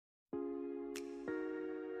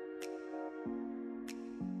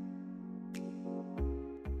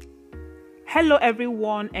Hello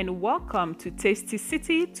everyone and welcome to Tasty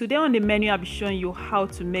City. Today on the menu I'll be showing you how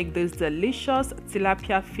to make this delicious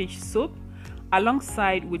tilapia fish soup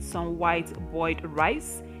alongside with some white boiled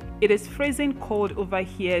rice. It is freezing cold over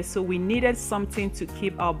here, so we needed something to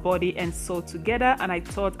keep our body and soul together, and I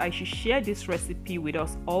thought I should share this recipe with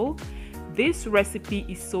us all. This recipe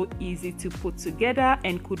is so easy to put together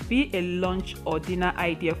and could be a lunch or dinner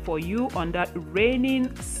idea for you on that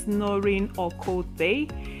raining, snowing or cold day.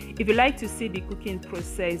 If you like to see the cooking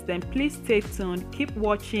process, then please stay tuned, keep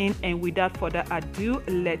watching, and without further ado,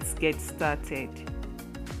 let's get started.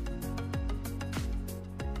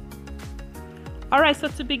 Alright, so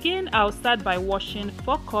to begin, I'll start by washing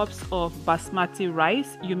 4 cups of basmati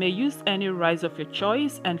rice. You may use any rice of your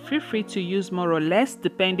choice and feel free to use more or less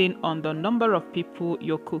depending on the number of people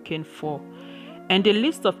you're cooking for. And the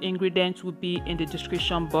list of ingredients will be in the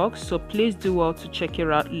description box, so please do well to check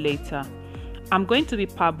it out later. I'm going to be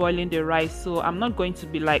parboiling the rice, so I'm not going to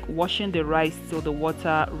be like washing the rice till the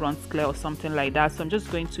water runs clear or something like that. So I'm just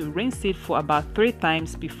going to rinse it for about 3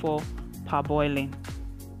 times before parboiling.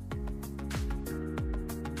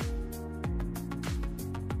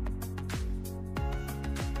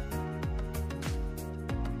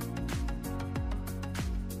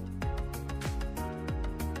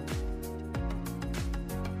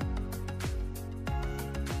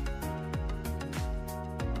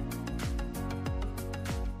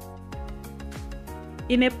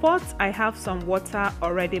 In a pot, I have some water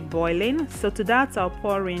already boiling, so to that I'll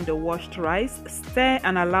pour in the washed rice, stir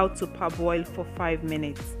and allow to parboil for 5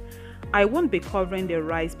 minutes. I won't be covering the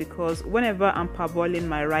rice because whenever I'm parboiling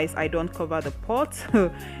my rice, I don't cover the pot,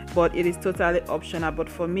 but it is totally optional. But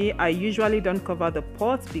for me, I usually don't cover the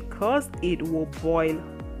pot because it will boil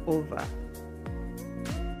over.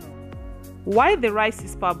 While the rice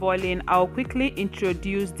is parboiling, I'll quickly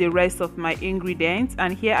introduce the rest of my ingredients,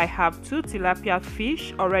 and here I have 2 tilapia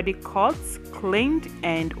fish already cut, cleaned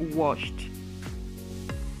and washed.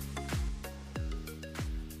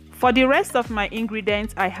 For the rest of my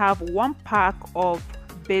ingredients, I have 1 pack of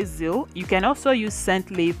basil. You can also use scent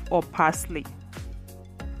leaf or parsley.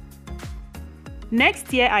 Next,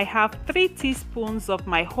 here I have 3 teaspoons of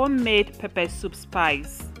my homemade pepper soup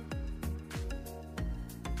spice,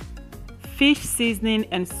 fish seasoning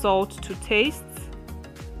and salt to taste.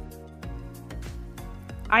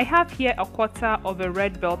 I have here 1/4 of a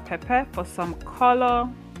red bell pepper for some color.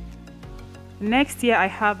 Next, here I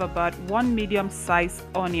have about 1 medium-sized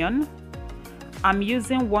onion. I'm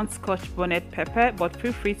using 1 Scotch bonnet pepper, but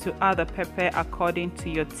feel free to add the pepper according to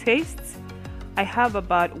your taste. I have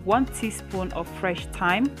about 1 teaspoon of fresh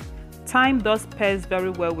thyme. Thyme does pairs very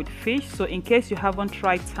well with fish, so in case you haven't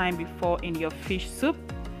tried thyme before in your fish soup,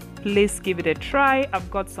 please give it a try.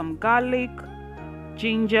 I've got some garlic,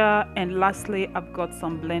 ginger, and lastly I've got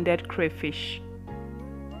some blended crayfish.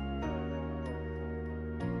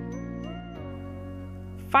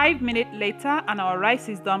 5 minutes later and our rice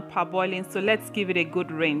is done parboiling, so let's give it a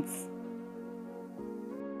good rinse.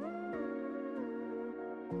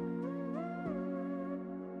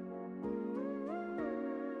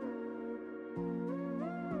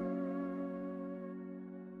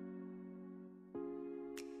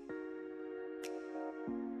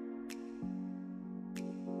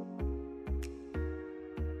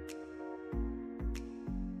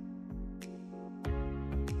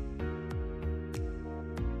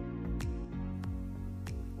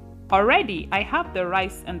 Already, I have the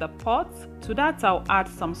rice in the pot. To that, I'll add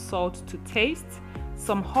some salt to taste,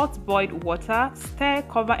 some hot boiled water, stir,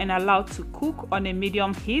 cover and allow to cook on a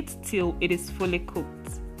medium heat till it is fully cooked.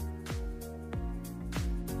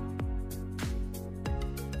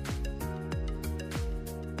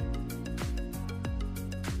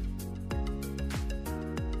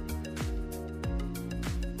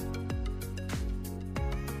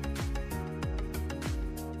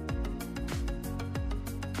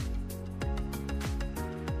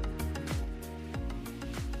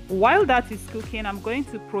 While that is cooking, I'm going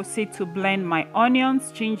to proceed to blend my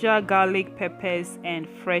onions, ginger, garlic, peppers, and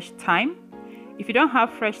fresh thyme. If you don't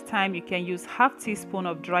have fresh thyme, you can use 1/2 teaspoon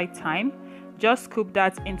of dry thyme. Just scoop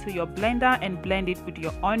that into your blender and blend it with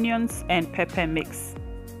your onions and pepper mix.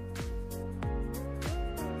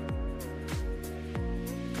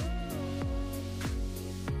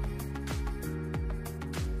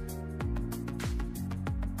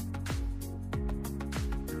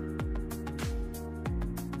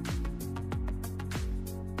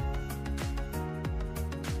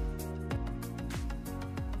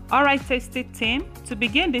 Alright, tasty team, to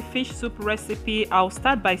begin the fish soup recipe, I'll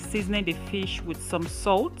start by seasoning the fish with some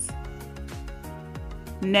salt.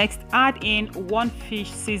 Next, add in 1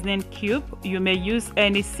 fish seasoning cube. You may use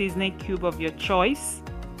any seasoning cube of your choice.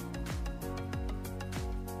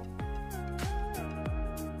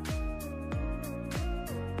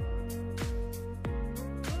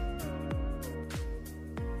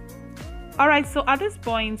 Alright, so at this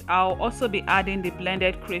point, I'll also be adding the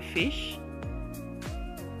blended crayfish,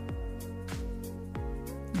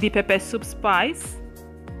 the pepper soup spice,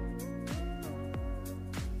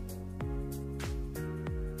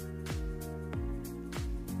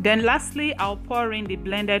 then lastly, I'll pour in the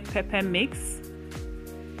blended pepper mix.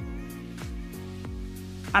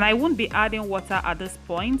 And I won't be adding water at this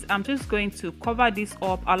point. I'm just going to cover this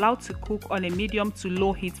up, allow to cook on a medium to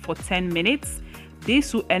low heat for 10 minutes.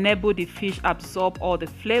 This will enable the fish absorb all the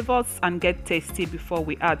flavors and get tasty before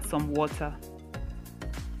we add some water.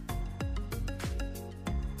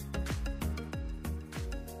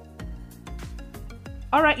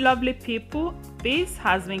 Alright, lovely people, this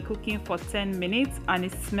has been cooking for 10 minutes and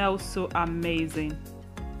it smells so amazing.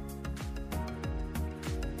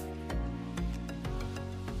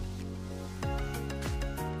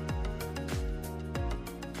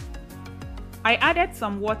 I added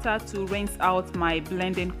some water to rinse out my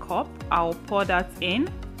blending cup. I'll pour that in.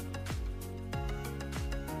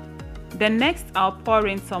 Then next, I'll pour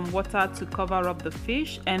in some water to cover up the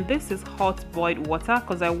fish, and this is hot boiled water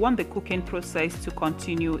because I want the cooking process to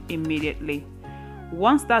continue immediately.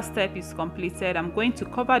 Once that step is completed, I'm going to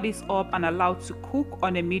cover this up and allow to cook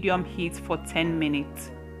on a medium heat for 10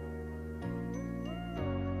 minutes.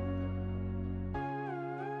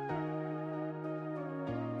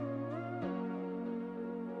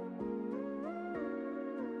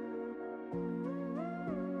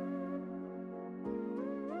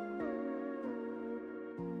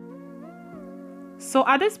 So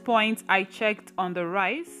at this point, I checked on the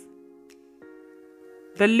rice.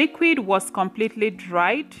 The liquid was completely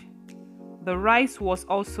dried. The rice was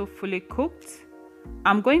also fully cooked.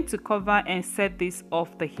 I'm going to cover and set this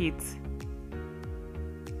off the heat.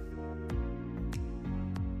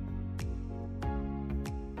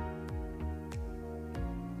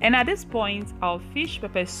 And at this point, our fish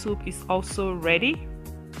pepper soup is also ready.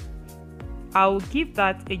 I'll give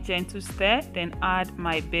that a gentle stir, then add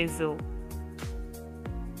my basil.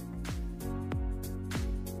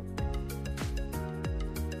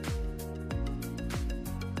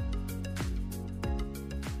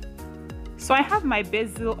 So I have my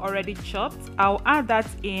basil already chopped. I'll add that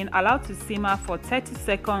in, allow to simmer for 30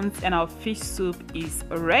 seconds, and our fish soup is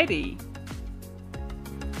ready.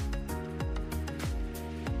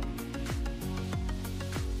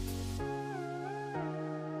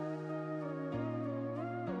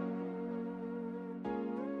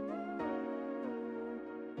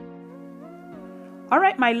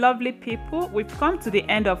 Alright, my lovely people, we've come to the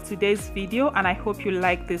end of today's video and I hope you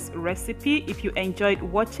like this recipe. If you enjoyed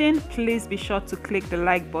watching, please be sure to click the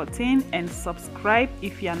like button and subscribe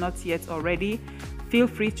if you are not yet already. Feel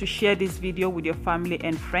free to share this video with your family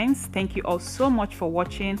and friends. Thank you all so much for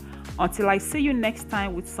watching. Until I see you next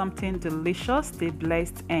time with something delicious, stay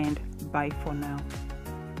blessed and bye for now.